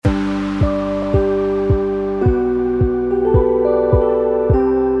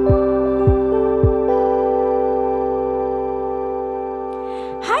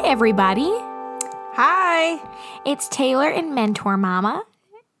everybody. Hi. It's Taylor and Mentor Mama.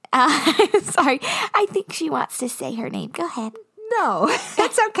 Sorry, I think she wants to say her name. Go ahead. No,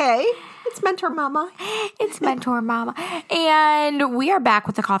 it's okay. It's Mentor Mama. It's Mentor Mama. And we are back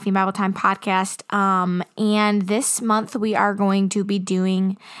with the Coffee and Bible Time podcast. And this month we are going to be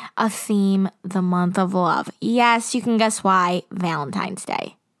doing a theme, the month of love. Yes, you can guess why, Valentine's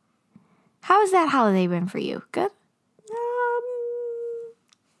Day. How has that holiday been for you? Good?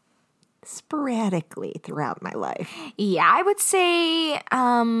 Sporadically throughout my life. Yeah, I would say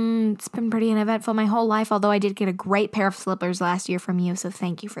it's been pretty uneventful my whole life, although I did get a great pair of slippers last year from you, so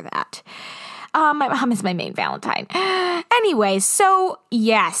thank you for that. My mom is my main Valentine. Anyways, so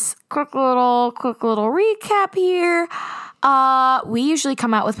yes, quick little recap here. We usually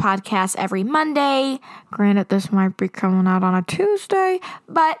come out with podcasts every Monday. Granted, this might be coming out on a Tuesday,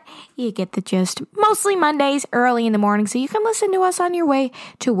 but you get the gist. Mostly Mondays, early in the morning, so you can listen to us on your way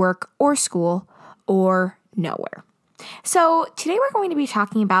to work or school or nowhere. So today we're going to be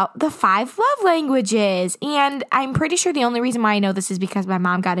talking about the 5 love languages, and I'm pretty sure the only reason why I know this is because my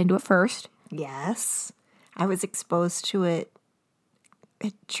mom got into it first. Yes. I was exposed to it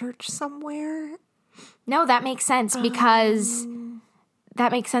at church somewhere. No, that makes sense because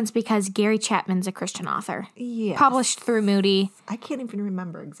Gary Chapman's a Christian author. Yes. Published through Moody. I can't even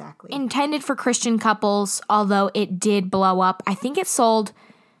remember exactly. Intended for Christian couples, although it did blow up. I think it sold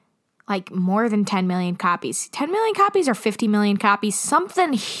like more than 10 million copies. 10 million copies or 50 million copies,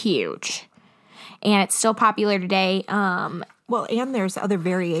 something huge. And it's still popular today. Well, and there's other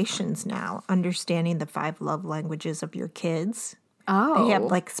variations now, understanding the 5 love languages of your kids. Oh. They have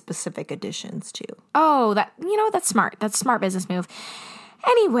like specific editions too. Oh, that's smart. That's a smart business move.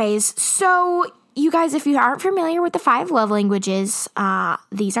 Anyways, so you guys, if you aren't familiar with the 5 love languages,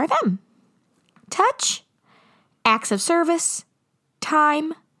 these are them. Touch, acts of service,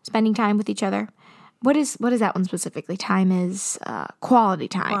 time, spending time with each other. What is that one specifically? Time is quality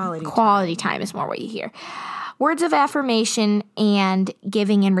time. Quality time is more what you hear. Words of affirmation and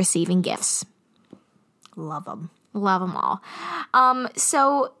giving and receiving gifts. Love them. Love them all.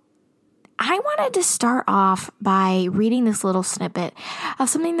 So I wanted to start off by reading this little snippet of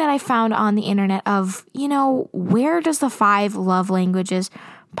something that I found on the internet of, where does the 5 love languages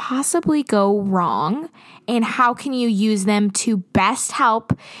possibly go wrong and how can you use them to best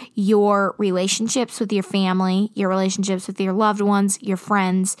help your relationships with your family, your relationships with your loved ones, your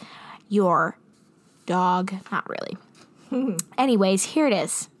friends, your dog? Not really. Anyways, here it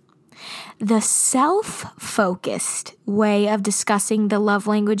is. The self-focused way of discussing the love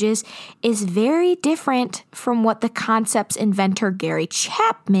languages is very different from what the concept's inventor Gary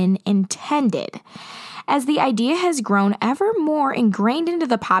Chapman intended. As the idea has grown ever more ingrained into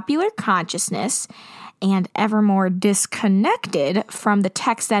the popular consciousness and ever more disconnected from the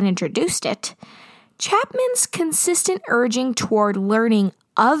text that introduced it, Chapman's consistent urging toward learning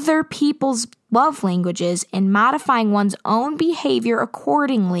other people's love languages and modifying one's own behavior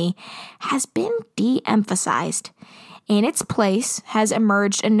accordingly has been de-emphasized. In its place has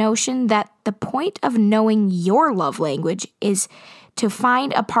emerged a notion that the point of knowing your love language is to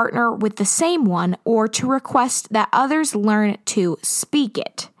find a partner with the same one or to request that others learn to speak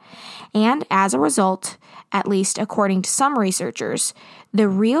it. And as a result, at least according to some researchers, the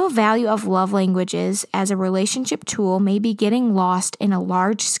real value of love languages as a relationship tool may be getting lost in a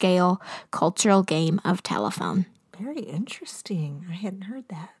large-scale cultural game of telephone. Very interesting. I hadn't heard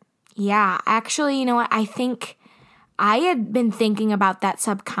that. Yeah, actually, you know what? I think I had been thinking about that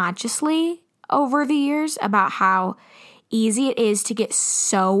subconsciously over the years, about how easy it is to get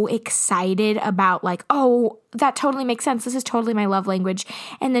so excited about like, oh, that totally makes sense. This is totally my love language.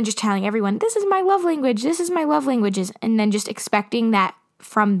 And then just telling everyone, this is my love language. This is my love languages. And then just expecting that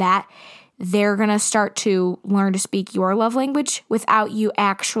from that, they're going to start to learn to speak your love language without you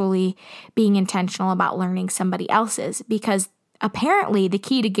actually being intentional about learning somebody else's. Because apparently the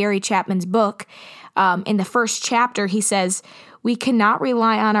key to Gary Chapman's book, in the first chapter, he says, we cannot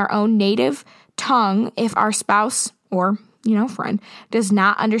rely on our own native tongue if our spouse or, friend does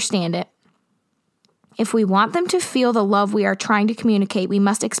not understand it. If we want them to feel the love we are trying to communicate, we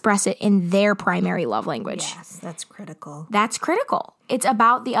must express it in their primary love language. Yes, that's critical. That's critical. It's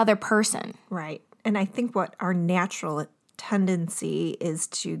about the other person. Right. And I think what our natural tendency is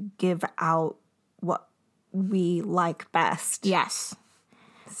to give out what we like best. Yes.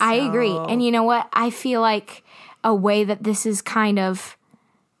 I agree. And you know what? I feel like a way that this is kind of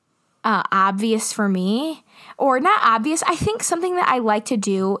obvious for me, or not obvious, I think something that I like to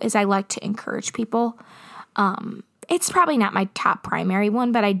do is I like to encourage people. It's probably not my top primary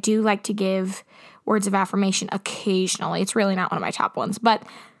one, but I do like to give words of affirmation occasionally. It's really not one of my top ones, but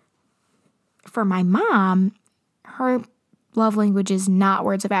for my mom, her love language is not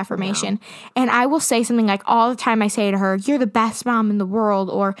words of affirmation. And I will say something like all the time I say to her, you're the best mom in the world,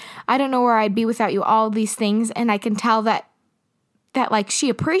 or I don't know where I'd be without you, all of these things. And I can tell that like she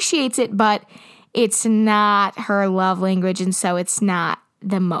appreciates it, but it's not her love language. And so it's not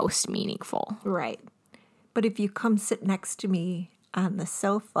the most meaningful. Right. But if you come sit next to me on the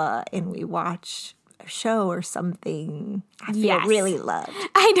sofa and we watch a show or something, I feel really loved.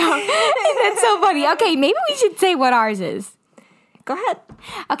 I know. That's so funny. Okay, maybe we should say what ours is. Go ahead.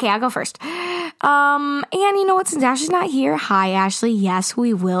 Okay, I'll go first. And you know what? Since Ashley's not here, hi, Ashley. Yes,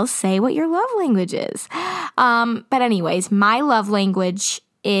 we will say what your love language is. But anyways, my love language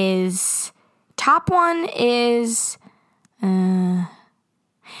is, top one is,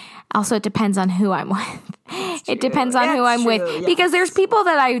 also it depends on who I'm with. It depends on who I'm with. Yes. Because there's people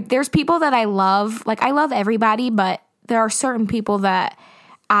that I love. Like, I love everybody, but there are certain people that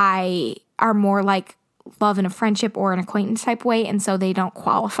I are more like love in a friendship or an acquaintance type way, and so they don't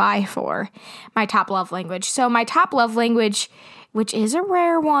qualify for my top love language. So my top love language, which is a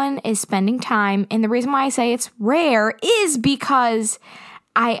rare one, is spending time. And the reason why I say it's rare is because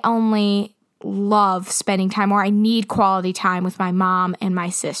I only love spending time, or I need quality time with my mom and my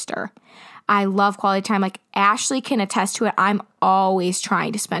sister. I love quality time. Like, Ashley can attest to it. I'm always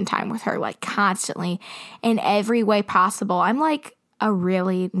trying to spend time with her, like, constantly, in every way possible. I'm like a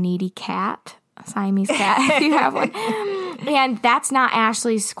really needy cat. Siamese cat, if you have one. And that's not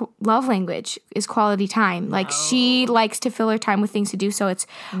Ashley's love language, is quality time. Like, she likes to fill her time with things to do, so it's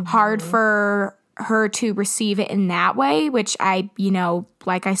hard for her to receive it in that way, which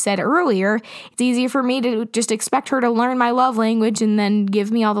like I said earlier, it's easier for me to just expect her to learn my love language and then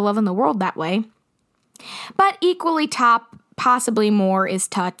give me all the love in the world that way. But equally top, possibly more, is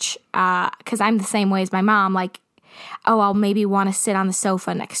touch, because I'm the same way as my mom. Like, oh, I'll maybe want to sit on the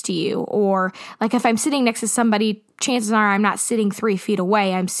sofa next to you. Or, like, if I'm sitting next to somebody, chances are I'm not sitting 3 feet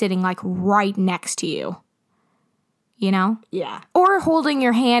away. I'm sitting, like, right next to you. You know? Yeah. Or holding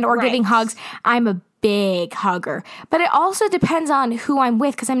your hand or giving hugs. I'm a big hugger. But it also depends on who I'm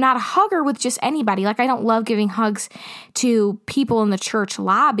with, because I'm not a hugger with just anybody. Like, I don't love giving hugs to people in the church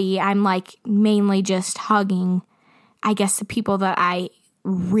lobby. I'm, like, mainly just hugging, I guess, the people that I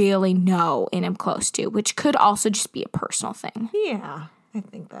really know and am close to, which could also just be a personal thing. Yeah, I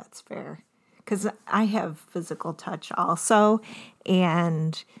think that's fair. Because I have physical touch also,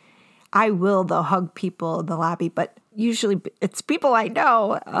 and I will, though, hug people in the lobby, but usually it's people I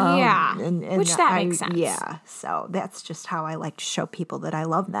know. Which that makes sense. Yeah, so that's just how I like to show people that I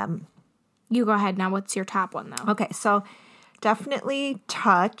love them. You go ahead now. What's your top one, though? Okay, so definitely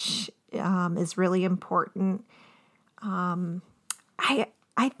touch is really important.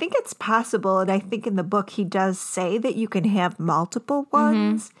 I think it's possible, and I think in the book he does say that you can have multiple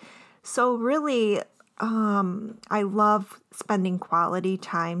ones. Mm-hmm. So really, I love spending quality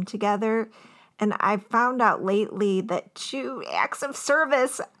time together. And I've found out lately that 2 acts of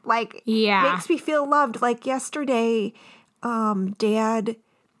service, like, makes me feel loved. Like, yesterday, Dad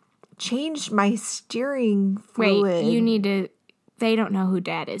changed my steering fluid. Wait, they don't know who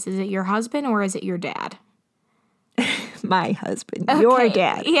Dad is. Is it your husband or is it your dad? My husband, your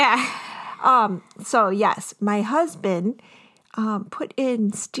dad. Yeah. So yes, my husband put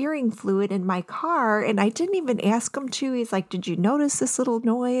in steering fluid in my car, and I didn't even ask him to. He's like, "Did you notice this little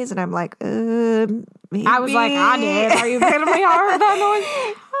noise?" And I'm like, maybe. I was like, I did. Are you kidding me? I heard that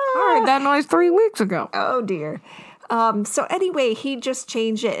noise. I heard that noise 3 weeks ago. Oh dear. So anyway, he just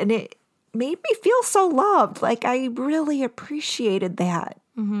changed it, and it made me feel so loved. Like, I really appreciated that.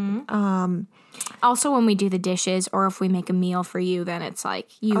 Mm-hmm. Also, when we do the dishes or if we make a meal for you, then it's like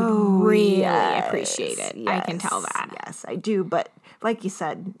you really appreciate it. Yes, I can tell that. Yes, I do. But like you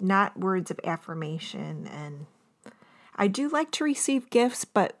said, not words of affirmation. And I do like to receive gifts,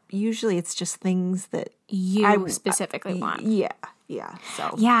 but usually it's just things that you specifically want. Yeah.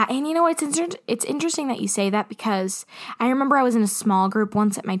 So yeah, and you know what? It's interesting that you say that, because I remember I was in a small group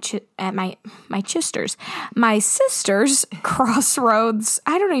once at my sister's Crossroads.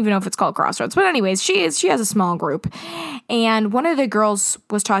 I don't even know if it's called Crossroads, but anyways, she has a small group, and one of the girls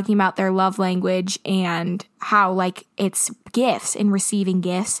was talking about their love language and how, like, it's gifts and receiving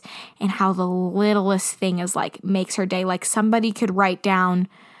gifts, and how the littlest thing is, like, makes her day. Like, somebody could write down,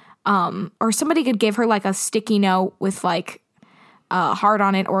 or somebody could give her, like, a sticky note with, like, heart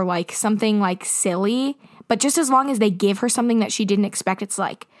on it, or like something like silly, but just as long as they give her something that she didn't expect, it's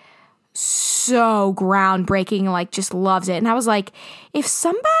like so groundbreaking, like, just loves it. And I was like, if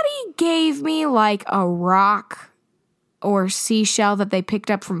somebody gave me like a rock or seashell that they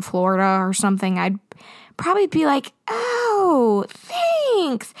picked up from Florida or something, I'd probably be like, oh,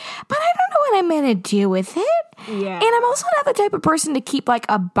 thanks, but I don't know what I'm going to do with it. Yeah. And I'm also not the type of person to keep like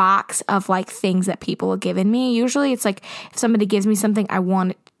a box of like things that people have given me. Usually it's like if somebody gives me something, I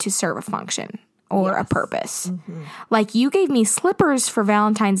want it to serve a function or a purpose. Mm-hmm. Like you gave me slippers for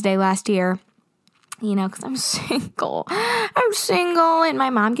Valentine's Day last year, you know, because I'm single. And my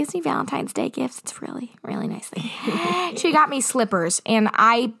mom gives me Valentine's Day gifts. It's really, really nice thing. She got me slippers, and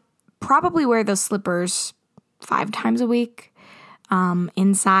I probably wear those slippers 5 times a week,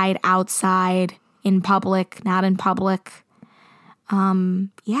 inside, outside, in public, not in public.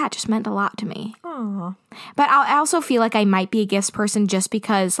 Yeah, it just meant a lot to me. Aww. But I also feel like I might be a gifts person just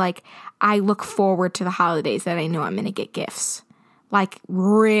because, like, I look forward to the holidays that I know I'm going to get gifts. Like,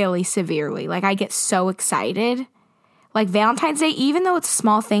 really severely. Like, I get so excited. Like, Valentine's Day, even though it's a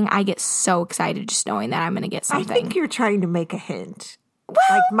small thing, I get so excited just knowing that I'm going to get something. I think you're trying to make a hint.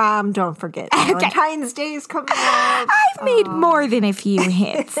 Like, Mom, don't forget. Valentine's Day is coming up. I've made more than a few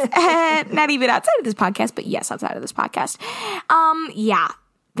hints. Not even outside of this podcast, but yes, outside of this podcast. Yeah.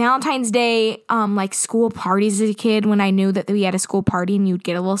 Valentine's Day, like school parties as a kid, when I knew that we had a school party and you'd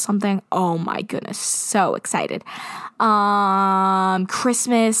get a little something. Oh my goodness. So excited.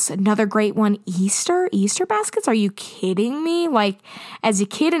 Christmas, another great one. Easter baskets. Are you kidding me? Like, as a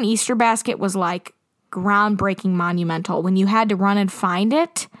kid, an Easter basket was like groundbreaking, monumental. When you had to run and find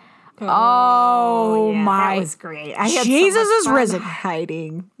it. Oh yeah, my! That was great. I had Jesus so is risen.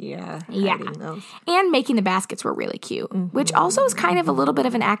 Hiding those. And making the baskets were really cute, which also is kind of a little bit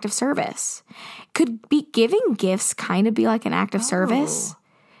of an act of service. Could be giving gifts kind of be like an act of service,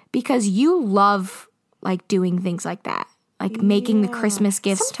 because you love like doing things like that, like making the Christmas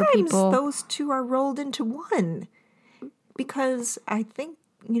gifts for people. Sometimes those two are rolled into one, because I think,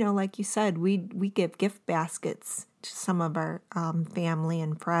 you know, like you said, we give gift baskets to some of our family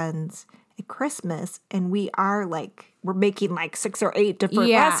and friends at Christmas, and we're making like 6 or 8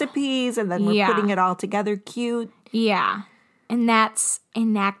 different recipes, and then we're putting it all together cute. Yeah. And that's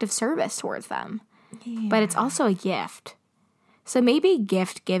an act of service towards them. Yeah. But it's also a gift. So maybe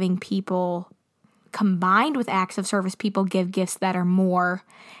gift giving people, combined with acts of service, people give gifts that are more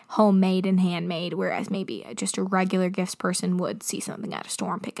homemade and handmade, whereas maybe just a regular gifts person would see something at a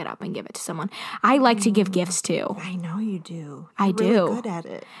store and pick it up and give it to someone. I like to give gifts too. I know you do. You're really good at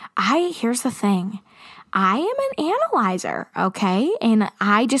it. Here's the thing. I am an analyzer, okay? And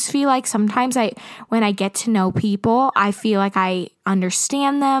I just feel like sometimes when I get to know people, I feel like I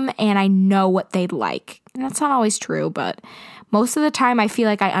understand them and I know what they'd like. And that's not always true, but most of the time, I feel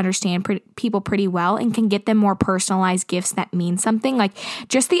like I understand people pretty well and can get them more personalized gifts that mean something. Like,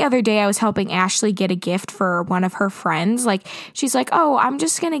 just the other day, I was helping Ashley get a gift for one of her friends. Like, she's like, oh, I'm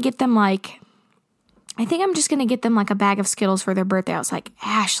just going to get them like a bag of Skittles for their birthday. I was like,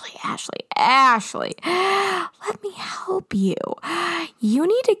 Ashley, let me help you. You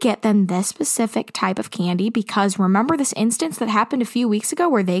need to get them this specific type of candy, because remember this instance that happened a few weeks ago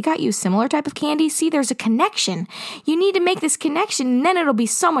where they got you similar type of candy? See, there's a connection. You need to make this connection, and then it'll be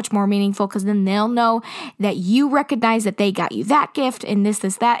so much more meaningful, because then they'll know that you recognize that they got you that gift and this,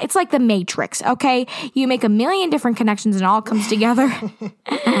 that. It's like the Matrix, okay? You make a million different connections and it all comes together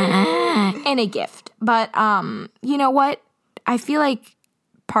in a gift. But you know what? I feel like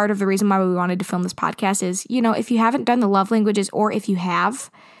part of the reason why we wanted to film this podcast is, you know, if you haven't done the love languages, or if you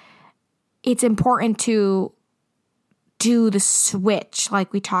have, it's important to do the switch,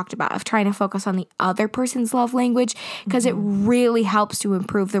 like we talked about, of trying to focus on the other person's love language, because it really helps to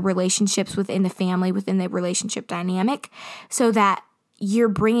improve the relationships within the family, within the relationship dynamic, so that you're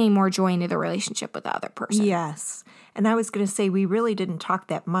bringing more joy into the relationship with the other person. Yes. And I was going to say, we really didn't talk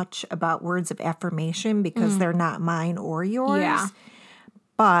that much about words of affirmation, because they're not mine or yours. Yeah.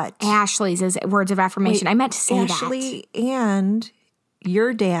 But Ashley's is words of affirmation. I meant to say Ashley and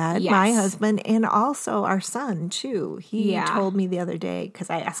your dad, my husband, and also our son, too. He told me the other day,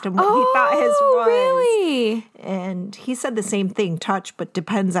 because I asked him what he thought his was. Really? And he said the same thing, touch, but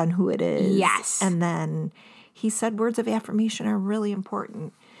depends on who it is. Yes. And then he said words of affirmation are really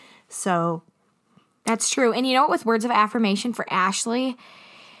important. So that's true. And you know what, with words of affirmation for Ashley,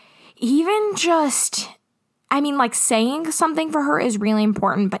 even just, I mean, like, saying something for her is really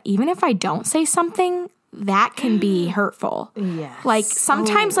important, but even if I don't say something, that can be hurtful. Yes. Like,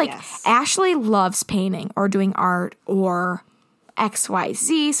 sometimes, Ashley loves painting or doing art or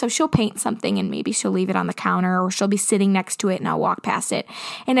XYZ, so she'll paint something and maybe she'll leave it on the counter, or she'll be sitting next to it and I'll walk past it.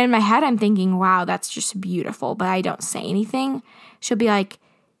 And in my head, I'm thinking, wow, that's just beautiful, but I don't say anything. She'll be like,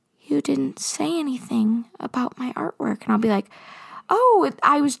 you didn't say anything about my artwork. And I'll be like, oh,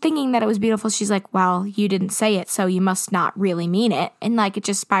 I was thinking that it was beautiful. She's like, well, you didn't say it, so you must not really mean it. And like, it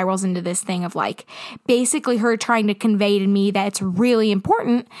just spirals into this thing of like, basically her trying to convey to me that it's really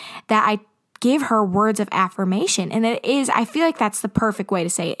important that I give her words of affirmation. And it is, I feel like that's the perfect way to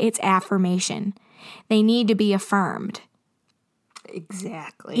say it. It's affirmation. They need to be affirmed.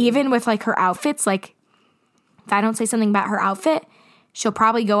 Exactly. Even with like her outfits, like if I don't say something about her outfit, she'll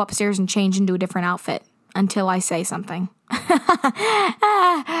probably go upstairs and change into a different outfit until I say something.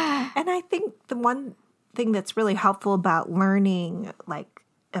 And I think the one thing that's really helpful about learning like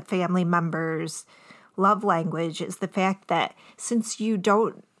a family member's love language is the fact that since you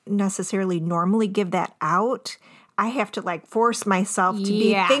don't necessarily normally give that out, I have to like force myself to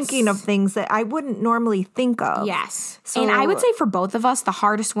be thinking of things that I wouldn't normally think of. Yes. So, and I would say for both of us, the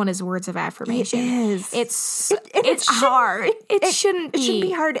hardest one is words of affirmation. It is. It's hard. It shouldn't be. It shouldn't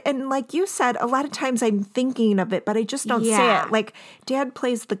be hard. And like you said, a lot of times I'm thinking of it, but I just don't say it. Like Dad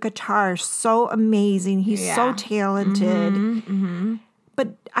plays the guitar so amazing. He's so talented.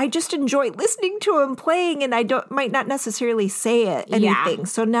 But I just enjoy listening to him playing, and I might not necessarily say anything. Yeah.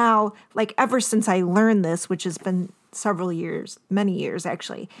 So now, like ever since I learned this, which has been several years, many years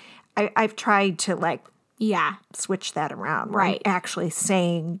actually, I've tried to like switch that around. Right, I'm actually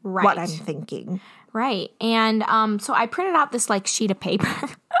saying what I'm thinking. Right, and so I printed out this like sheet of paper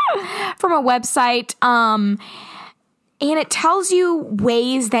from a website, and it tells you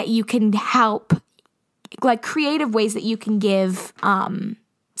ways that you can help. Like creative ways that you can give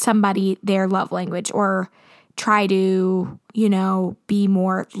somebody their love language or try to, be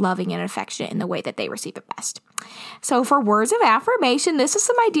more loving and affectionate in the way that they receive it best. So for words of affirmation, this is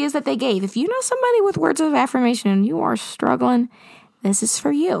some ideas that they gave. If you know somebody with words of affirmation and you are struggling, this is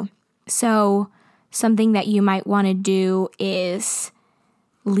for you. So something that you might want to do is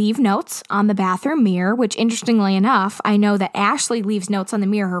leave notes on the bathroom mirror, which interestingly enough, I know that Ashley leaves notes on the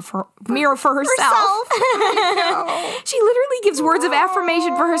mirror for herself. She literally gives words of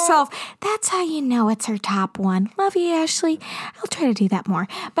affirmation for herself. That's how you know it's her top one. Love you, Ashley. I'll try to do that more.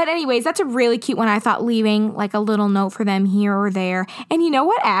 But anyways, that's a really cute one. I thought leaving like a little note for them here or there. And you know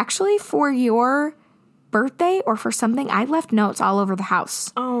what? Actually, for your birthday or for something, I left notes all over the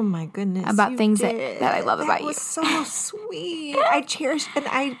house. Oh my goodness. About things that I love about you. That was so sweet. I cherished, and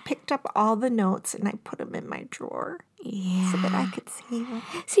I picked up all the notes and I put them in my drawer. Yeah. So that I could see them.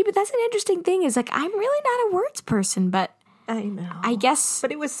 See, but that's an interesting thing is like, I'm really not a words person, but I know. I guess.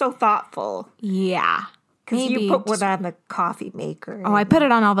 But it was so thoughtful. Yeah. Because you put one on the coffee maker. Oh, I put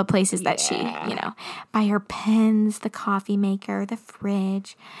it on all the places that she, by her pens, the coffee maker, the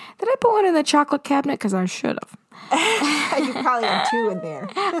fridge. Did I put one in the chocolate cabinet? Because I should have. You probably have two in there.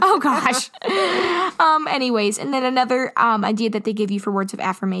 Oh, gosh. Anyways, and then another idea that they give you for words of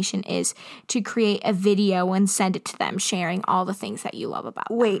affirmation is to create a video and send it to them, sharing all the things that you love about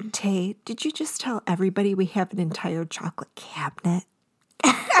them. Wait, Tay, did you just tell everybody we have an entire chocolate cabinet?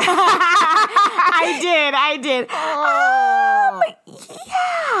 I did.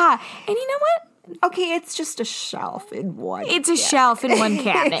 Yeah. And you know what? Okay, it's just a shelf in one. It's a shelf in one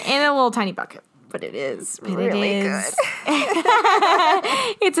cabinet in a little tiny bucket. But it is really good.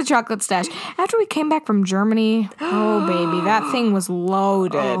 It's a chocolate stash. After we came back from Germany, oh baby, that thing was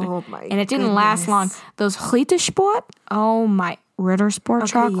loaded. Oh my And it didn't last long. Those Rittersport, oh my, Rittersport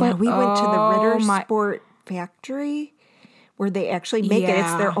chocolate. Yeah, we went to the Rittersport factory where they actually make it.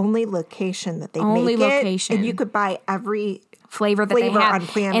 It's their only location that they make it. And you could buy every flavor that they have on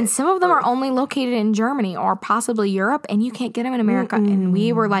planet. And some of them are only located in Germany or possibly Europe, and you can't get them in America. And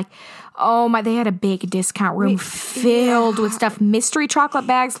we were like, oh my, they had a big discount room filled with stuff. Mystery chocolate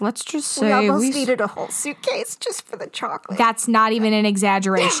bags. Let's just say we almost needed a whole suitcase just for the chocolate. That's not even an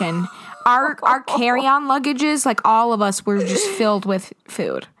exaggeration. Our carry-on luggages, like all of us, were just filled with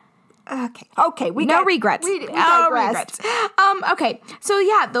food. Okay. No regrets. We digressed. Okay. So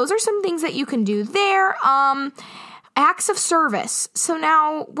yeah, those are some things that you can do there. Acts of service. So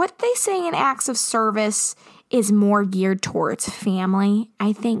now what they say in acts of service is more geared towards family,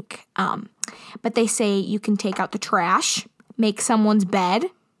 I think. But they say you can take out the trash, make someone's bed,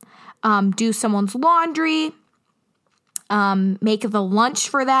 do someone's laundry, make the lunch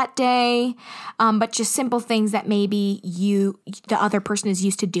for that day, but just simple things that maybe the other person is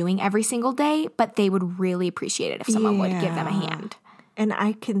used to doing every single day, but they would really appreciate it if someone would give them a hand. And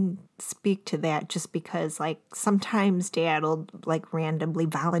I can speak to that just because, like, sometimes Dad will, like, randomly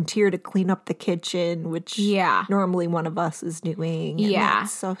volunteer to clean up the kitchen, which normally one of us is doing. And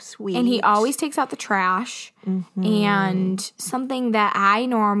that's so sweet. And he always takes out the trash. Mm-hmm. And something that I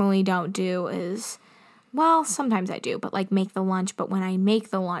normally don't do is Well, sometimes I do, but like make the lunch. But when I make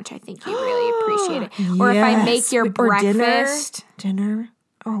the lunch, I think you really appreciate it. Or if I make your Or breakfast. Dinner.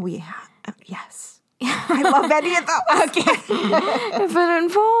 Oh, yeah. Yes. I love any of those. Okay. If it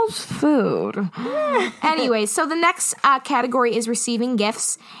involves food. Anyway, so the next category is receiving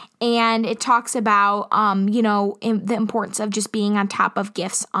gifts. And it talks about, the importance of just being on top of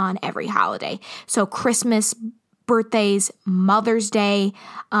gifts on every holiday. So Christmas, birthdays, Mother's Day,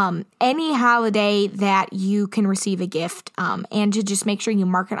 any holiday that you can receive a gift, and to just make sure you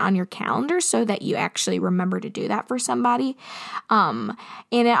mark it on your calendar so that you actually remember to do that for somebody. And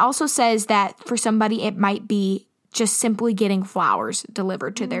it also says that for somebody, it might be just simply getting flowers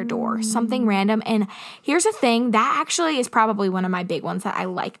delivered to their door, something random. And here's the thing, that actually is probably one of my big ones that I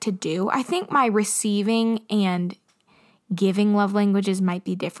like to do. I think my receiving and giving love languages might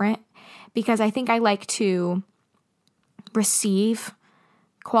be different because I think I like to receive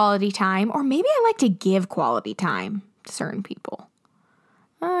quality time, or maybe I like to give quality time to certain people.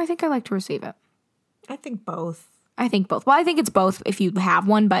 I think I like to receive it. I think both. Well, I think it's both if you have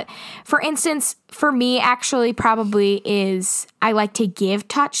one. But for instance, for me, actually, probably is I like to give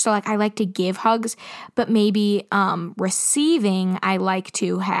touch. So like I like to give hugs, but maybe receiving, I like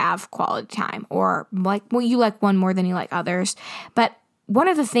to have quality time, or like, well, you like one more than you like others. But one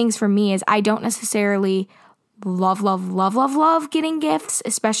of the things for me is I don't necessarily love getting gifts,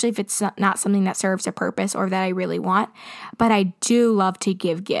 especially if it's not something that serves a purpose or that I really want. But I do love to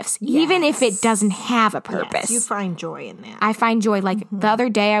give gifts, even if it doesn't have a purpose. Yes, you find joy in that. I find joy. Like the other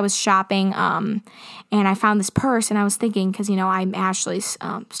day I was shopping and I found this purse, and I was thinking, because, I'm Ashley's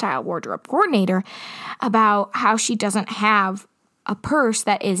style wardrobe coordinator, about how she doesn't have a purse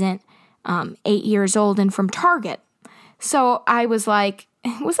that isn't 8 years old and from Target. So I was like,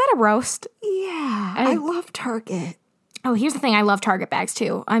 was that a roast? Yeah, I love Target. Oh, here's the thing. I love Target bags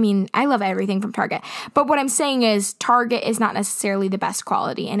too. I mean, I love everything from Target. But what I'm saying is Target is not necessarily the best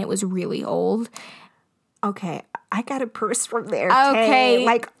quality, and it was really old. Okay, I got a purse from there. Okay.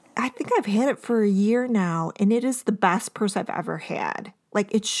 Like, I think I've had it for a year now, and it is the best purse I've ever had.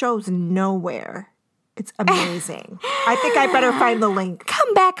 Like, it shows nowhere. It's amazing. I think I better find the link.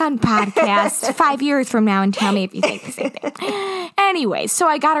 Come back on podcast 5 years from now and tell me if you think the same thing. Anyway, so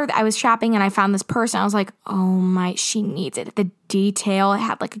I was shopping and I found this purse and I was like, oh she needs it. The detail, it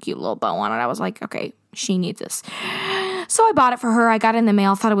had like a cute little bow on it. I was like, okay, she needs this. So I bought it for her. I got it in the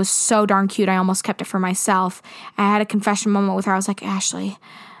mail, thought it was so darn cute. I almost kept it for myself. I had a confession moment with her. I was like, Ashley,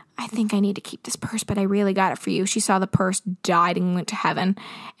 I think I need to keep this purse, but I really got it for you. She saw the purse, died, and went to heaven.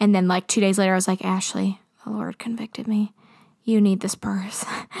 And then like 2 days later, I was like, Ashley, the Lord convicted me. You need this purse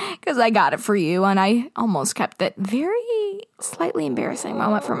because I got it for you. And I almost kept it. Very slightly embarrassing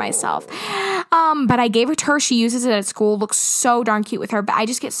moment for myself. But I gave it to her. She uses it at school. Looks so darn cute with her. But I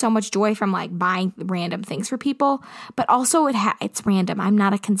just get so much joy from like buying random things for people. But also it's random. I'm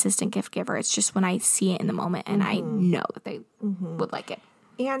not a consistent gift giver. It's just when I see it in the moment and I know that they would like it.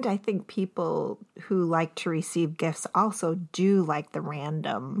 And I think people who like to receive gifts also do like the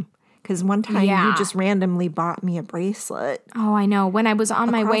random. Because one time you just randomly bought me a bracelet. Oh, I know. When I was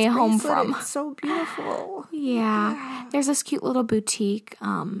on my way home from. It's so beautiful. Yeah. There's this cute little boutique,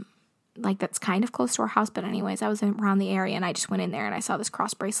 like that's kind of close to our house. But anyways, I was around the area and I just went in there and I saw this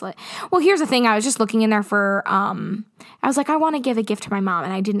cross bracelet. Well, here's the thing. I was just looking in there for, I was like, I want to give a gift to my mom.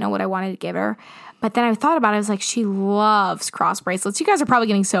 And I didn't know what I wanted to give her. But then I thought about it. I was like, she loves cross bracelets. You guys are probably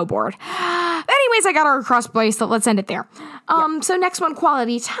getting so bored. Anyways, I got her a cross bracelet. Let's end it there. So next one,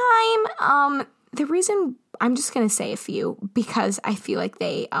 quality time. The reason I'm just going to say a few because I feel like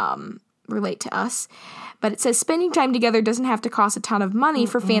they relate to us. But it says spending time together doesn't have to cost a ton of money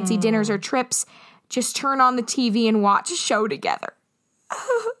for fancy dinners or trips. Just turn on the TV and watch a show together.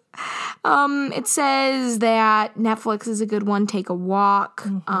 It says that Netflix is a good one. Take a walk.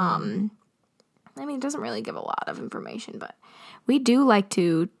 I mean, it doesn't really give a lot of information, but we do like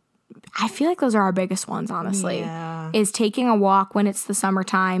to, I feel like those are our biggest ones, honestly, is taking a walk when it's the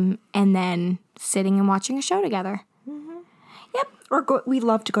summertime and then sitting and watching a show together. Yep. Or we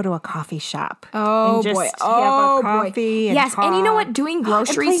love to go to a coffee shop. Oh, and just boy. Have a coffee and yes, talk. and you know what? Doing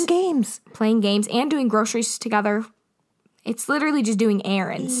groceries. And playing games and doing groceries together. It's literally just doing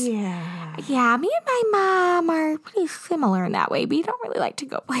errands. Yeah. Yeah, me and my mom are pretty similar in that way. We don't really like to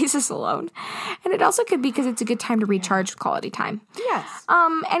go places alone. And it also could be because it's a good time to recharge with quality time. Yes.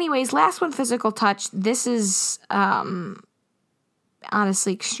 Anyways, last one, physical touch. This is honestly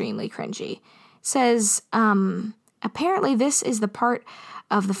extremely cringy. It says, apparently this is the part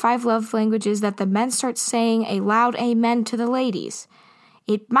of the 5 love languages that the men start saying a loud amen to the ladies.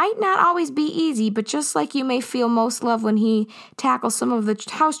 It might not always be easy, but just like you may feel most love when he tackles some of the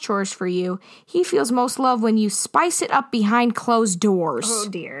house chores for you, he feels most love when you spice it up behind closed doors. Oh,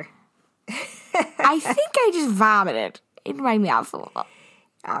 dear. I think I just vomited in my mouth a little.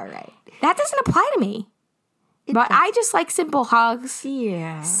 All right. That doesn't apply to me. But I just like simple hugs.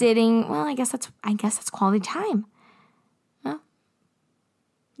 Yeah. Sitting. Well, I guess that's quality time. Huh?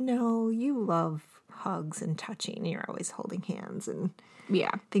 No, you love hugs and touching. You're always holding hands and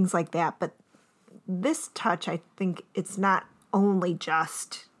Yeah. things like that. But this touch, I think it's not only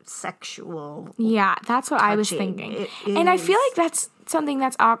just sexual. Yeah, that's what I was Touching. thinking. It And I feel is- like that's something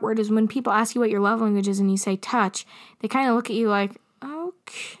that's awkward is when people ask you what your love language is and you say touch, they kind of look at you like,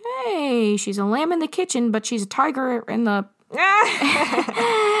 okay, she's a lamb in the kitchen, but she's a tiger in the...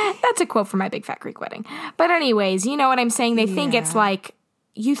 That's a quote from My Big Fat Greek Wedding. But anyways, you know what I'm saying? They think it's like,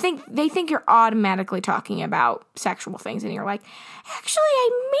 they think you're automatically talking about sexual things and you're like, actually,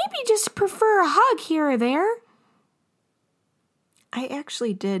 I maybe just prefer a hug here or there. I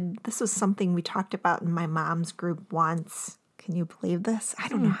actually did. This was something we talked about in my mom's group once. Can you believe this? I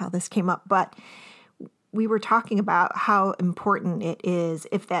don't know how this came up, but we were talking about how important it is,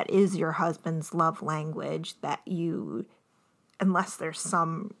 if that is your husband's love language, that you, unless there's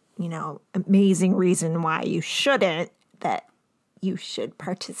some, amazing reason why you shouldn't, that you should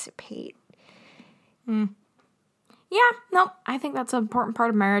participate. Yeah, no, I think that's an important part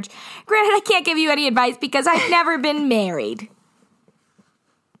of marriage. Granted, I can't give you any advice because I've never been married.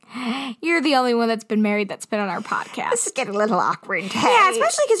 You're the only one that's been married that's been on our podcast. This is getting a little awkward. Yeah,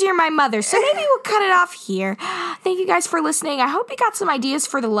 especially because you're my mother. So maybe we'll cut it off here. Thank you guys for listening. I hope you got some ideas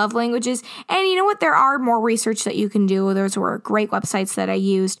for the love languages. And you know what? There are more research that you can do. Those were great websites that I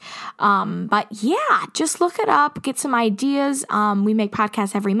used. But yeah, just look it up. Get some ideas. We make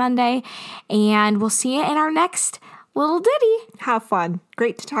podcasts every Monday. And we'll see you in our next little ditty. How fun.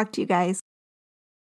 Great to talk to you guys.